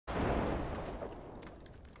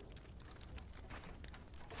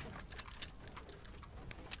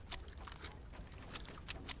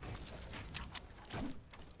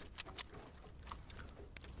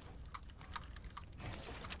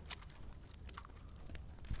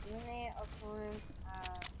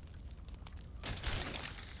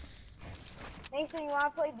Mason, you wanna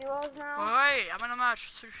play duos now? Wait, I'm in a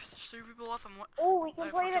match. There's three people left. I'm what? Oh, we can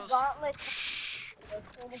Like, play the gauntlet. Shh.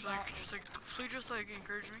 Let's play the gauntlet. Please just like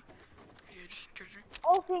encourage me. Yeah, just encourage me.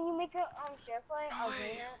 Oh, can you make a share play? No, I'll wait, join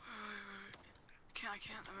wait, it. wait. I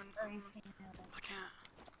can't. Or you can. I can't.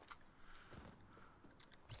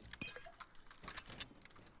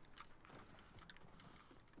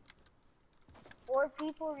 4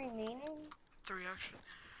 people remaining? 3 actually.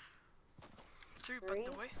 3, 3? but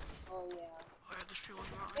the way. Oh yeah. Oh yeah, there's people in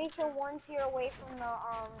the mountain. Make sure 1 tier away from the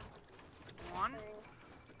 1? thing.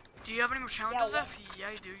 Do you have any more challenges, Yeah, F?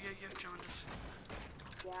 Yeah, you do. Yeah, you have challenges.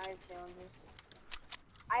 Yeah, I have challenges.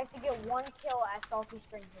 I have to get 1 kill at Salty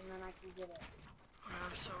Springs and then I can get it.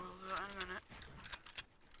 Okay, so we'll do that in a minute.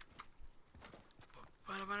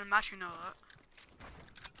 But I'm in a match, you know that.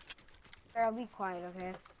 Or I'll be quiet,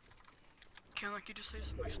 okay? Can't like you just say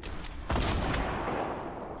something.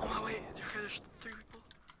 Oh my wait, okay, there's 3 people.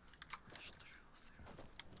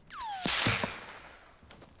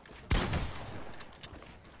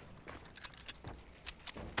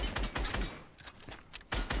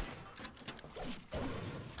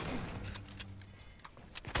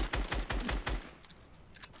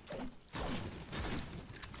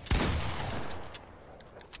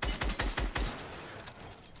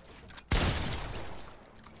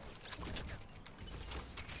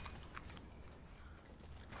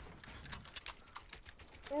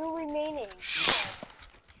 Two remaining. Shh.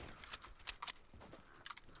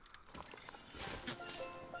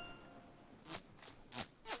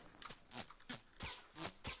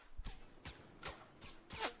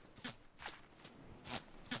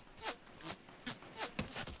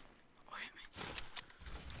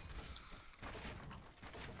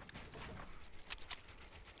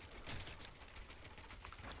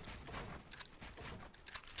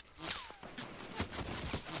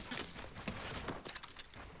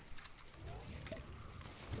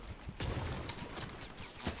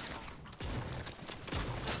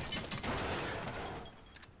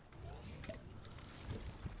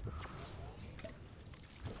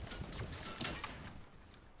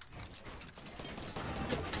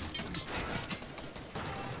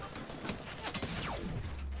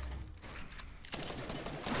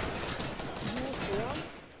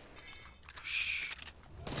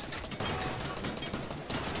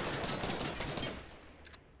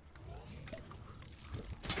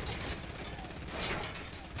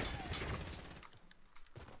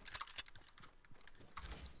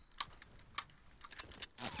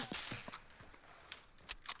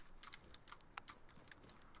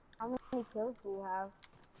 How many kills do you have?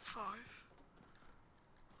 5.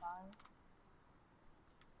 5.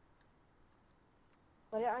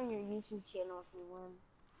 Put it on your YouTube channel if you win.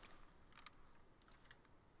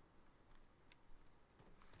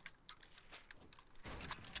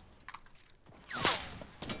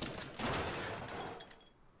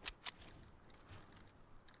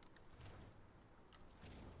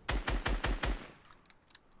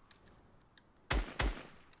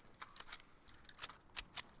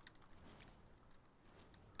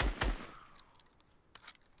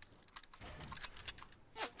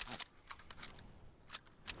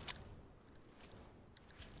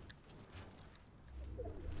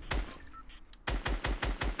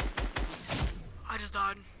 I just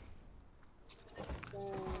died.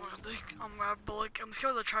 I'm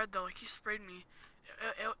sure they tried though. Like he sprayed me.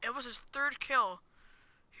 It was his 3rd kill.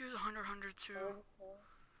 He was 100 too.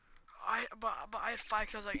 But I had 5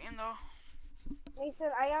 kills like in though. Mason,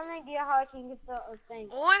 I got an idea how I can get the thing.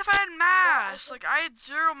 Only if I had mass. Like I had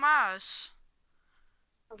 0 mass.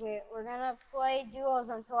 Okay, we're gonna play duos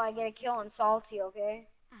until I get a kill on Salty, okay?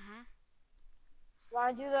 Mhm.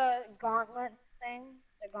 Wanna do the gauntlet thing?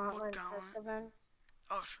 The gauntlet gauntlet? first event?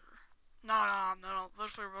 Oh sure. No.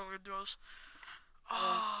 Let's play regular duos.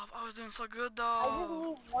 Oh, I was doing so good though. I just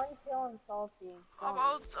need 1 kill on Salty.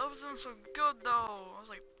 I was doing so good though. I was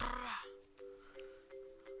like,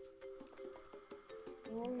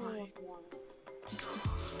 Only one.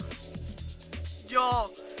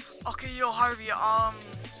 Yo, okay, yo, Harvey. I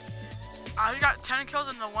got 10 kills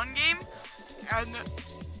in the one game, and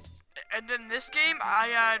then this game I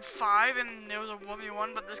had 5, and there was a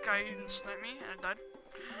 1v1, but this guy didn't snipe me, and I died.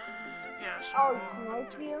 Yeah. So, Oh, he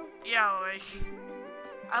sniped you? Yeah, like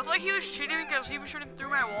I thought he was cheating because he was shooting through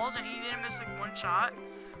my walls and he didn't miss like 1 shot.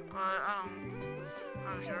 But I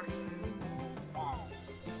don't care. Oh.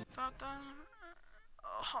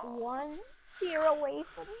 1 tier away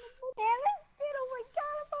from the banana. Oh my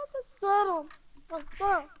god, I'm about to settle. What's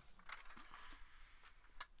up?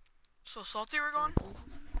 So Salty, we're going?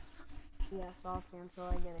 Yeah, Salty until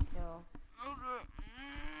I get a kill. Okay.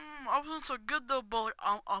 I wasn't so good though, but like,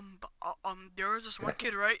 there was this one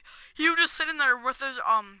kid, right? He was just sitting there with his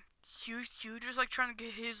he was just like trying to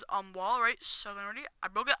get his wall, right? 730. I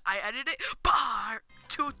broke it. I edited it. Bah!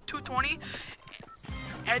 220.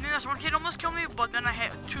 And then this one kid almost killed me, but then I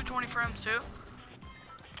hit 220 for him too.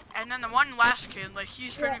 And then the one last kid, like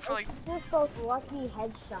he's Yeah, training for like. it's just those lucky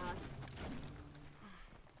headshots.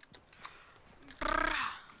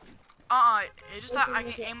 It's just that I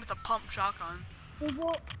can aim with a pump shotgun.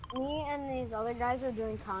 Me and these other guys are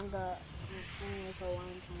doing conga in like a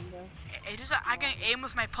line conga. It's just that I can aim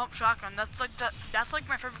with my pump shotgun. That's like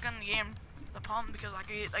my favorite gun in the game, the pump, because I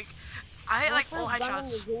can like I hit like all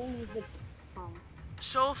headshots.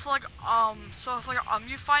 So if like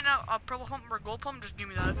you find a purple pump or gold pump, just give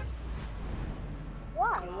me that.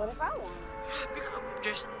 Why? What if I want? Because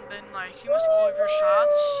Jason, then like he must all of your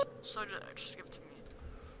shots, so just give it to me.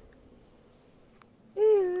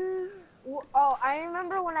 Oh, I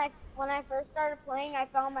remember when I first started playing, I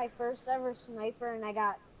found my first ever sniper and I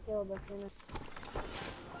got killed as soon as.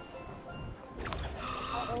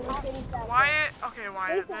 Wyatt, okay,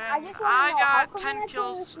 Wyatt. Listen, Then I got 10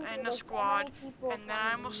 kills in the squad, and then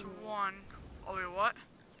I almost won. Oh wait, what?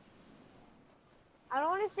 I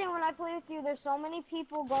don't understand when I play with you. There's so many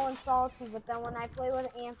people going salty, but then when I play with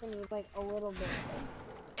Anthony, it's like a little bit.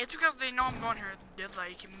 It's because they know I'm going here. They're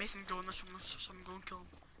like, Mason, go in this one, so I'm going to kill him.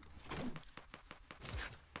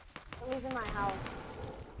 Somebody's in my house.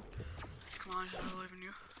 Come on, I just believe in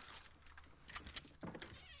you.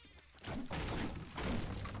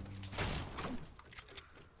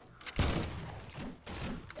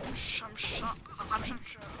 I'm shot.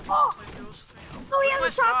 Oh! Oh, he has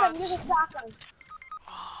a shotgun. He has a shotgun.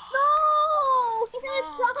 No! He had a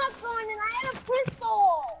shotgun and I had a pistol.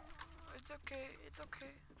 It's okay. It's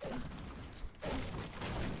okay.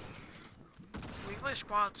 We play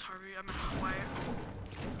squads, Harvey. I mean, Wyatt.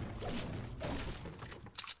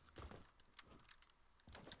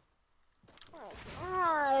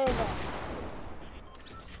 Alright.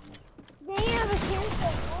 Damn, a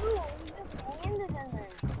pistol. Oh, he just landed in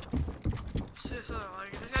there. Seriously,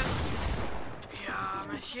 like, this guy. Yeah,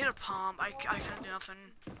 man, he had a pump. I couldn't do nothing.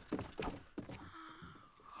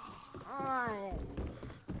 Alright.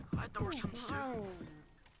 I had the worst ones too.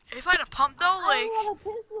 If I had a pump though, like. I had a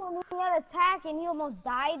pistol and he had attack and he almost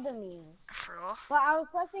died to me. For real? But I was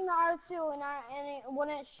pressing the R2 and it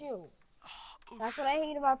wouldn't shoot. That's what I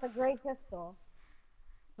hate about the gray pistol.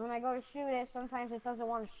 When I go to shoot it, sometimes it doesn't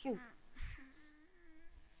want to shoot.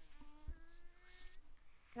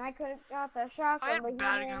 And I could have got the shotgun, but he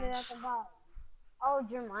landed at the bottom. Oh,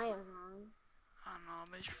 Jeremiah's on. I don't know,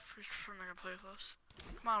 but he's probably not gonna play with us.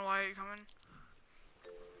 Come on, Wyatt, you coming?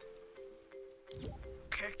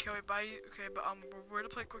 Okay, can we buy you? Okay, but we're gonna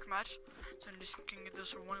play a quick match, so I just can get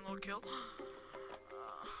this one little kill.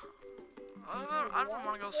 I don't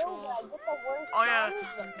want to go to school. Oh yeah,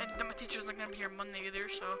 and then my teacher's not gonna be here Monday either,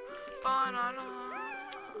 so. Banana.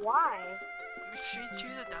 Why? We should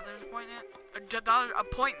choose a doctor's appointment. A doctor's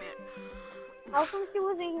appointment. How come she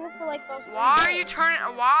wasn't here for like those? Why are you turning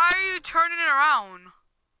it around?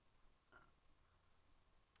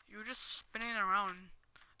 You were just spinning it around.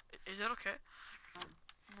 Is it okay?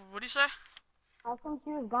 What do you say? How come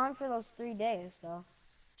she was gone for those 3 days though?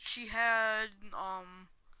 She had I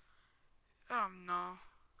don't know.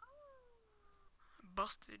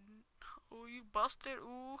 Busted. Oh, you busted.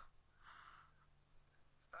 Ooh.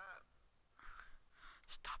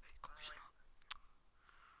 Stop it.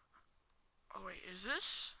 Oh wait, is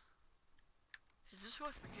this who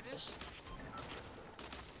I think it is?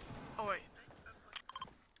 Oh wait.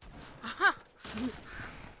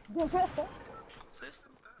 Don't say this.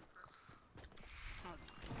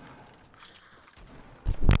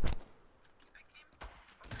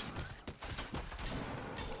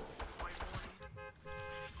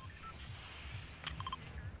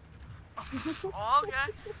 Oh, okay.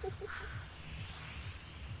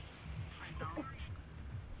 I know.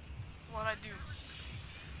 What'd I do?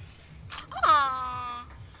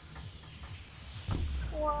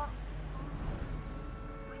 What?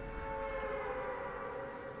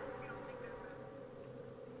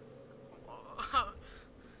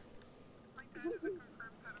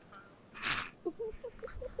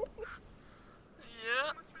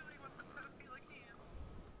 Yeah.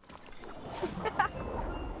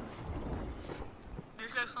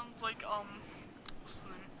 This guy sounds like what's his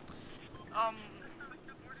name?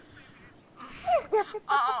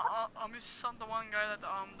 He's the one guy that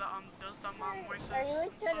does the mom voices and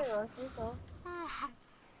stuff.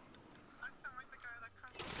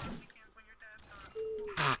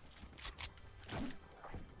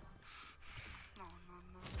 No.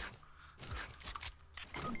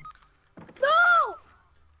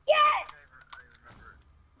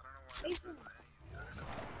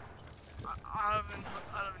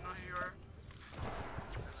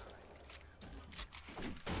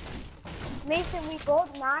 Mason, we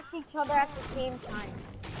both knocked each other at the same time.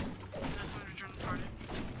 That's when we joined the party.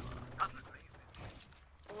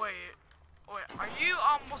 Wait, are you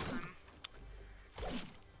Muslim?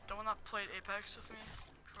 The one that played Apex with me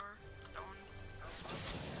before? That one?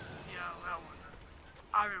 Yeah, that one.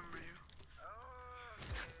 I remember you.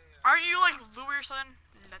 Aren't you like Louis or something?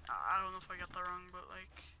 I don't know if I got that wrong, but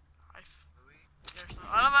like, yeah, or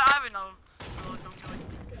something. I don't even know. So like, don't get like.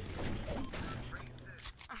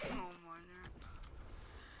 Oh my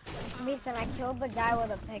god. Mason, I killed the guy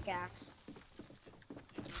with a pickaxe.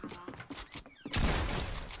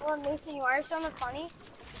 Well, Mason, you are something funny.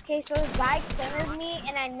 Okay, so this guy cornered me,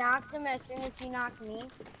 and I knocked him as soon as he knocked me.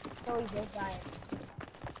 So he just died.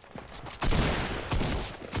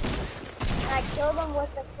 And I killed him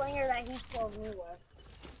with the slinger that he killed me with.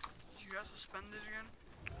 You got suspended again?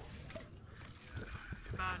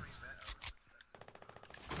 Bad.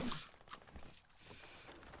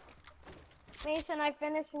 Mason, I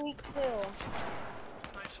finished week 2.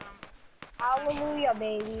 Nice one. Hallelujah,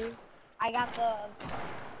 baby. I got the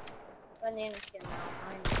banana skin now.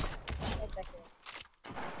 I know. It's okay.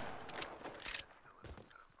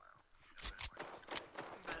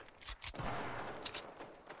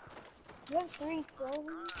 You have 3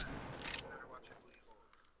 kills?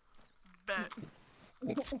 Bet.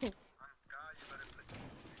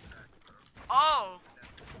 Oh!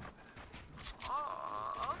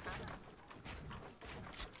 Oh, okay.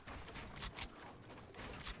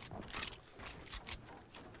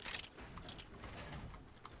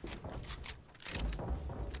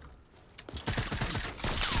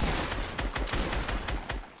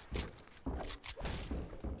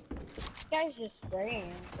 This guy's just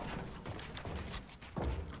spraying.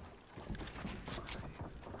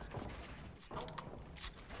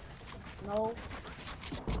 No.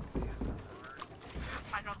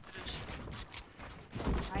 I know what it is.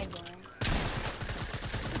 I don't.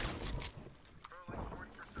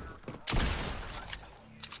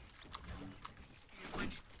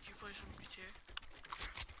 You play some GTA?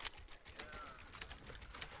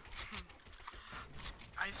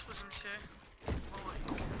 I used to play some GTA. Oh, like,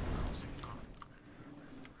 I was like, oh.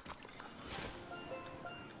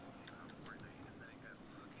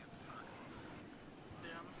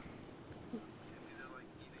 Damn.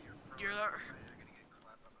 You're there.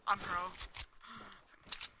 I'm pro.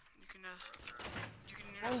 You can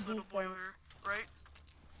hear this little boy over here, right?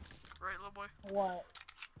 Right, little boy? What?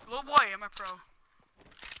 Little boy, am I pro?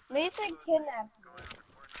 Mason kidnapped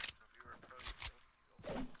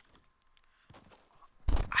me.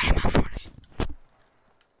 I am at Fortnite.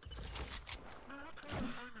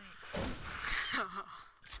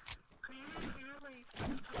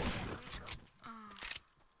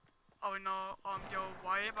 Oh no, yo,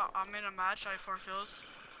 why? But I'm in a match, I had 4 kills.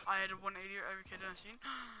 I had 180 every kid I've seen.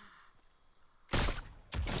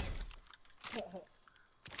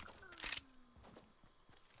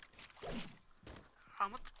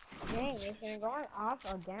 What the Dang, Mason, going off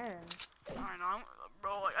again. I know,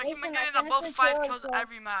 bro, like, I Mason, can be I getting finished above the 5 kill, kills so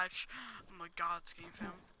every match. Oh my god, this game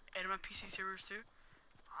fam. And my PC servers too.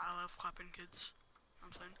 I love clapping kids. You know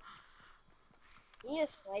what I'm saying? you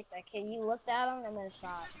just sniped that kid. You looked at him and then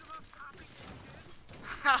shot.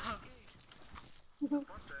 Yo, who the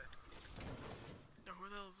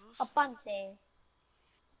hell is this? Apante.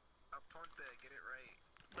 Aponte, get it right.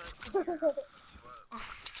 What?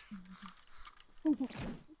 You think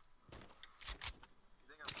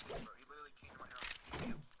I'm cool, bro? He literally came to my house and beat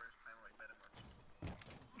me up the first time I met him.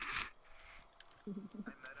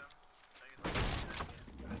 I